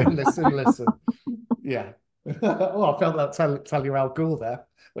 Yeah. Oh, I felt that tell you how cool there.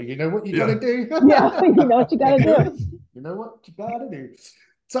 Well, you know what you gotta do. Yeah, you know what you gotta do. You know what you gotta do.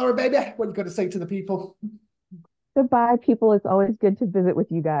 Sorry, baby. What you gotta say to the people? Goodbye, people. It's always good to visit with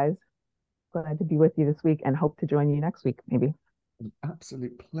you guys. Glad to be with you this week and hope to join you next week, maybe. An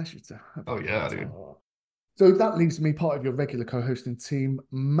absolute pleasure to have oh you. yeah, dude. So that leaves me part of your regular co-hosting team.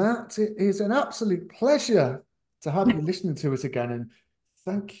 Matt, it is an absolute pleasure to have you listening to us again. And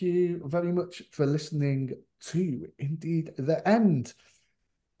thank you very much for listening to Indeed The End.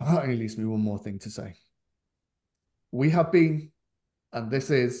 That only leaves me one more thing to say. We have been, and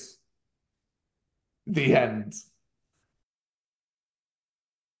this is The End.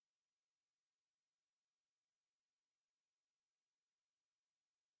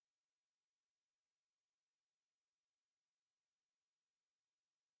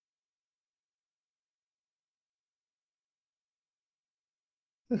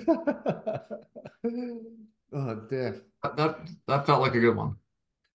 Oh dear. That felt like a good one.